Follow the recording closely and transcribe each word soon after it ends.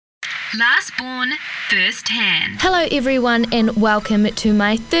Last Born First Hand. Hello everyone and welcome to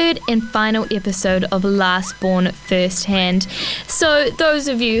my third and final episode of Last Born First Hand. So those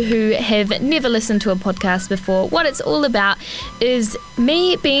of you who have never listened to a podcast before, what it's all about is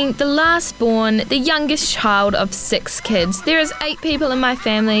me being the last born, the youngest child of 6 kids. There is 8 people in my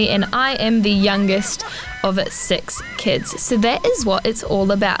family and I am the youngest of 6 kids. So that is what it's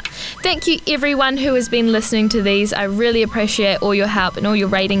all about. Thank you everyone who has been listening to these. I really appreciate all your help and all your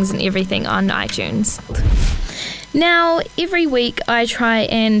ratings and everything on iTunes. Now, every week I try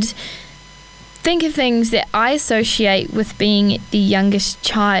and think of things that I associate with being the youngest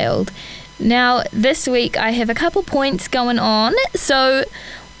child. Now, this week I have a couple points going on. So,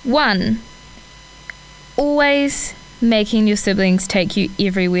 1, always making your siblings take you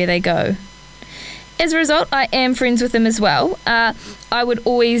everywhere they go. As a result, I am friends with them as well. I would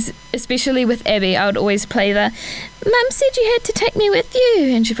always, especially with Abby, I would always play the, Mum said you had to take me with you.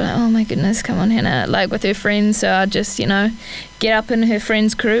 And she'd be like, oh my goodness, come on, Hannah. Like with her friends, so I'd just, get up in her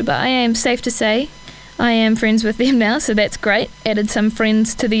friends' crew. But I am safe to say, I am friends with them now, so that's great. Added some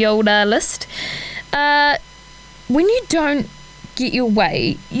friends to the old list. When you don't get your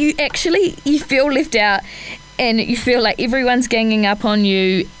way, you feel left out. And you feel like everyone's ganging up on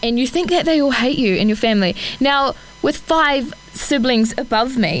you and you think that they all hate you and your family. Now, with 5 siblings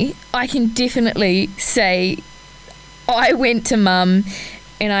above me, I can definitely say I went to Mum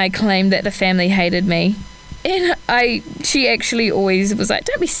and I claimed that the family hated me. And she actually always was like,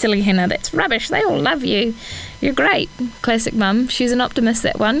 don't be silly, Hannah, that's rubbish. They all love you. You're great. Classic Mum. She's an optimist,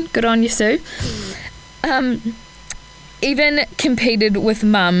 that one. Good on you, Sue. Even competed with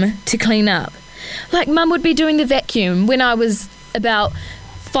Mum to clean up. Like, Mum would be doing the vacuum when I was about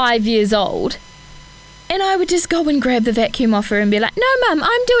 5 years old, and I would just go and grab the vacuum off her and be like, no, Mum,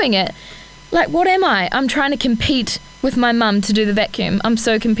 I'm doing it. Like, what am I? I'm trying to compete with my mum to do the vacuum. I'm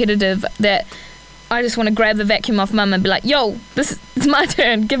so competitive that I just want to grab the vacuum off Mum and be like, yo, it's my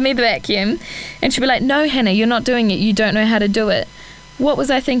turn, give me the vacuum. And she'd be like, no, Hannah, you're not doing it. You don't know how to do it. What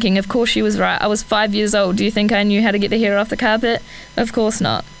was I thinking? Of course she was right. I was 5 years old. Do you think I knew how to get the hair off the carpet? Of course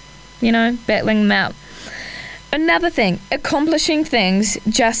not. Battling them out. Another thing, accomplishing things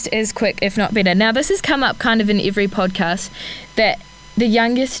just as quick, if not better. Now, this has come up kind of in every podcast, that the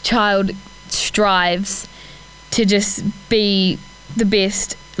youngest child strives to just be the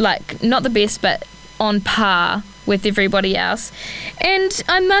best, like, not the best, but on par with everybody else. And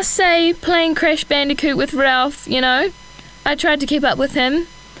I must say, playing Crash Bandicoot with Ralph, I tried to keep up with him.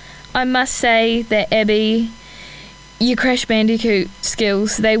 I must say that Abby, your Crash Bandicoot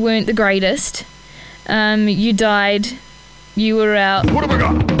skills, they weren't the greatest. You died. You were out. What have I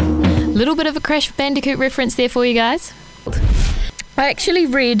got? Little bit of a Crash Bandicoot reference there for you guys. I actually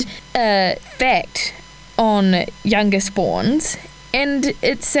read a fact on youngest borns, and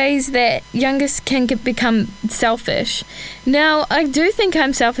it says that youngest can become selfish. Now, I do think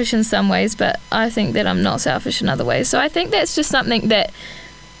I'm selfish in some ways, but I think that I'm not selfish in other ways. So I think that's just something that,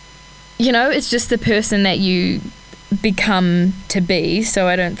 it's just the person that you become to be, so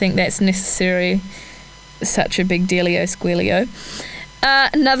I don't think that's necessarily such a big dealio squealio.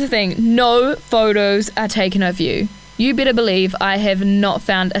 Another thing, no photos are taken of you. You better believe I have not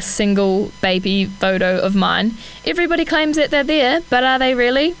found a single baby photo of mine. Everybody claims that they're there, but are they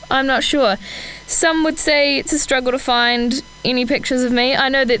really? I'm not sure. Some would say it's a struggle to find any pictures of me. I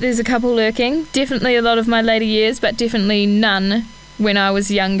know that there's a couple lurking, definitely a lot of my later years, but definitely none when I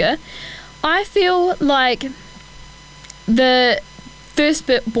was younger. I feel like the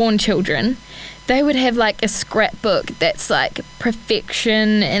first-born children, they would have like a scrapbook that's like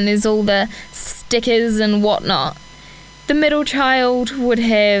perfection and there's all the stickers and whatnot. The middle child would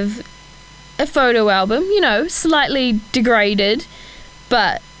have a photo album, slightly degraded,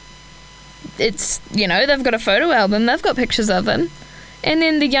 but it's, they've got a photo album, they've got pictures of them. And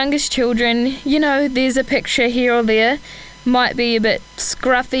then the youngest children, there's a picture here or there, might be a bit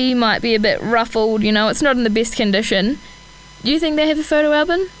scruffy, might be a bit ruffled, it's not in the best condition. Do you think they have a photo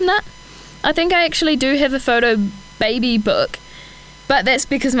album? Nah. I think I actually do have a photo baby book, but that's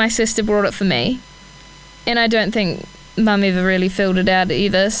because my sister brought it for me. And I don't think Mum ever really filled it out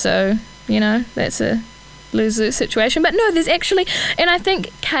either, so, that's a lose-lose situation. But no, there's actually, and I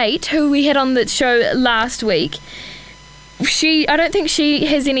think Kate, who we had on the show last week, I don't think she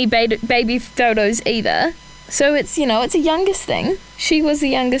has any baby photos either. So it's, it's a youngest thing. She was the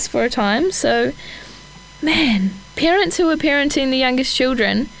youngest for a time, so, man, parents who are parenting the youngest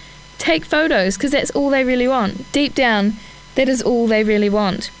children, take photos, because that's all they really want. Deep down, that is all they really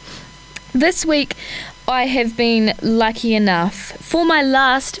want. This week, I have been lucky enough for my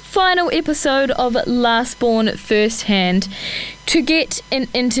final episode of Last Born Firsthand to get an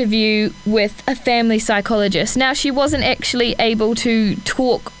interview with a family psychologist. Now, she wasn't actually able to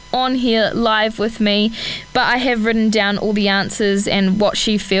talk on here live with me, but I have written down all the answers and what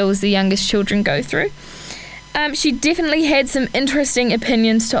she feels the youngest children go through. She definitely had some interesting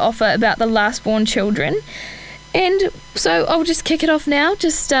opinions to offer about the last born children. And so I'll just kick it off now,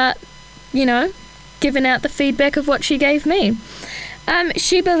 just start, giving out the feedback of what she gave me.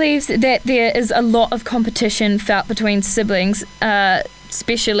 She believes that there is a lot of competition felt between siblings,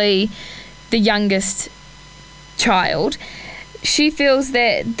 especially the youngest child. She feels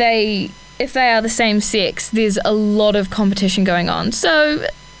that if they are the same sex, there's a lot of competition going on. So,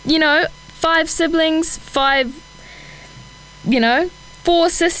 5 siblings, 4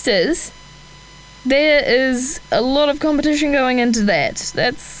 sisters, there is a lot of competition going into that.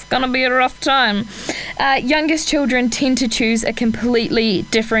 That's going to be a rough time. Youngest children tend to choose a completely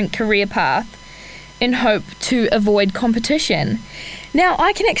different career path in hope to avoid competition. Now,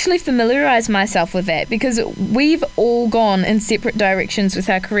 I can actually familiarise myself with that because we've all gone in separate directions with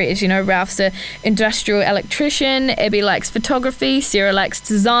our careers. Ralph's an industrial electrician, Abby likes photography, Sarah likes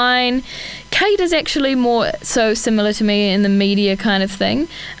design. Kate is actually more so similar to me in the media kind of thing.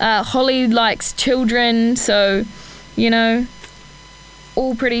 Holly likes children, so,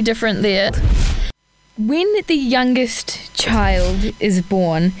 all pretty different there. When the youngest child is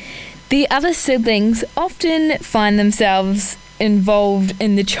born, the other siblings often find themselves involved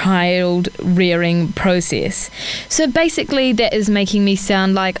in the child rearing process. So basically that is making me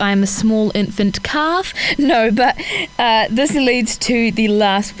sound like I'm a small infant calf. No, but this leads to the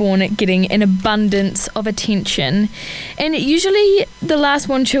last born getting an abundance of attention. And usually the last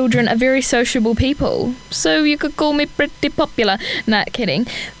born children are very sociable people. So you could call me pretty popular. Not kidding.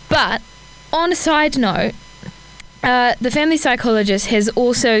 But on a side note, the family psychologist has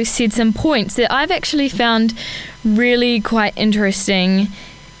also said some points that I've actually found really quite interesting,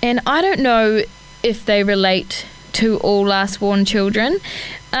 and I don't know if they relate to all last-born children.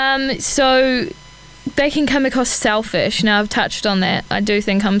 So they can come across selfish. Now, I've touched on that. I do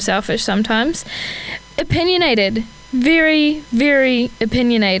think I'm selfish sometimes. Opinionated. Very, very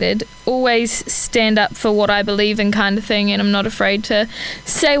opinionated. Always stand up for what I believe in kind of thing, and I'm not afraid to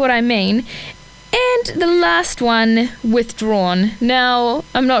say what I mean. And the last one, withdrawn. Now,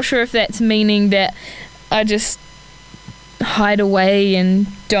 I'm not sure if that's meaning that I just hide away and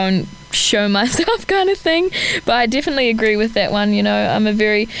don't show myself kind of thing, but I definitely agree with that one. I'm a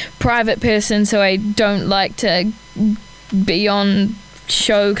very private person, so I don't like to be on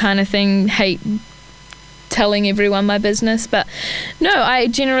show kind of thing, hate telling everyone my business, but no, I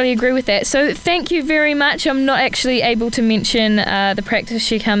generally agree with that. So thank you very much. I'm not actually able to mention the practice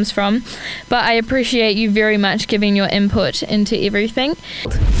she comes from, but I appreciate you very much giving your input into everything.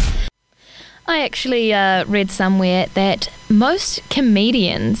 I actually read somewhere that most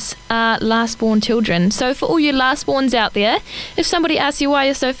comedians are last-born children. So for all you last-borns out there, if somebody asks you why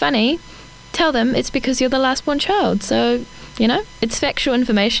you're so funny, tell them it's because you're the last-born child. So it's factual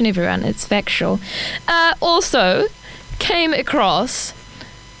information, everyone. It's factual. Also, came across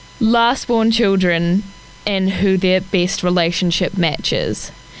last-born children and who their best relationship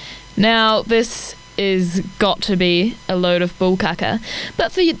matches. Now, this is got to be a load of bullcaca.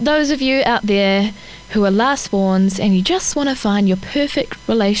 But for those of you out there who are last-borns and you just want to find your perfect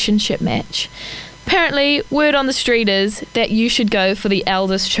relationship match, apparently, word on the street is that you should go for the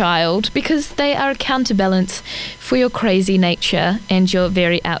eldest child because they are a counterbalance for your crazy nature and your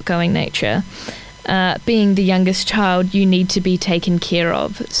very outgoing nature. Being the youngest child, you need to be taken care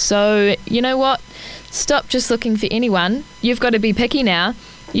of. So, you know what? Stop just looking for anyone. You've got to be picky now.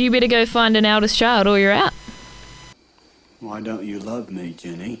 You better go find an eldest child or you're out. Why don't you love me,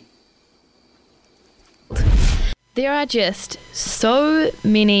 Jenny? There are just so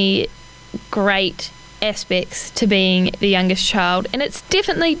many great aspects to being the youngest child, and it's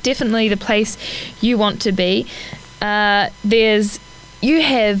definitely the place you want to be. You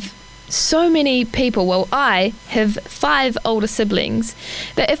have so many people. Well, I have 5 older siblings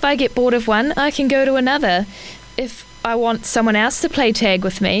that if I get bored of one, I can go to another. If I want someone else to play tag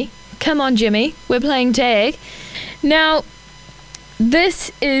with me, come on, Jimmy, we're playing tag. Now,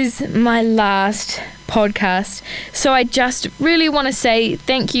 this is my last podcast, so I just really want to say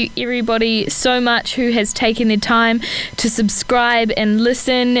thank you everybody so much who has taken the time to subscribe and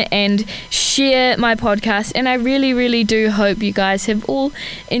listen and share my podcast, and I really do hope you guys have all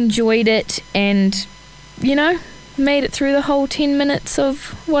enjoyed it and made it through the whole 10 minutes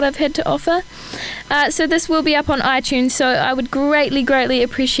of what I've had to offer. So this will be up on iTunes, so I would greatly, greatly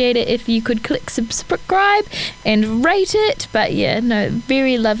appreciate it if you could click subscribe and rate it. But yeah, no,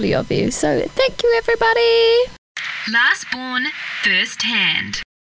 very lovely of you. So thank you, everybody. Last born, first hand.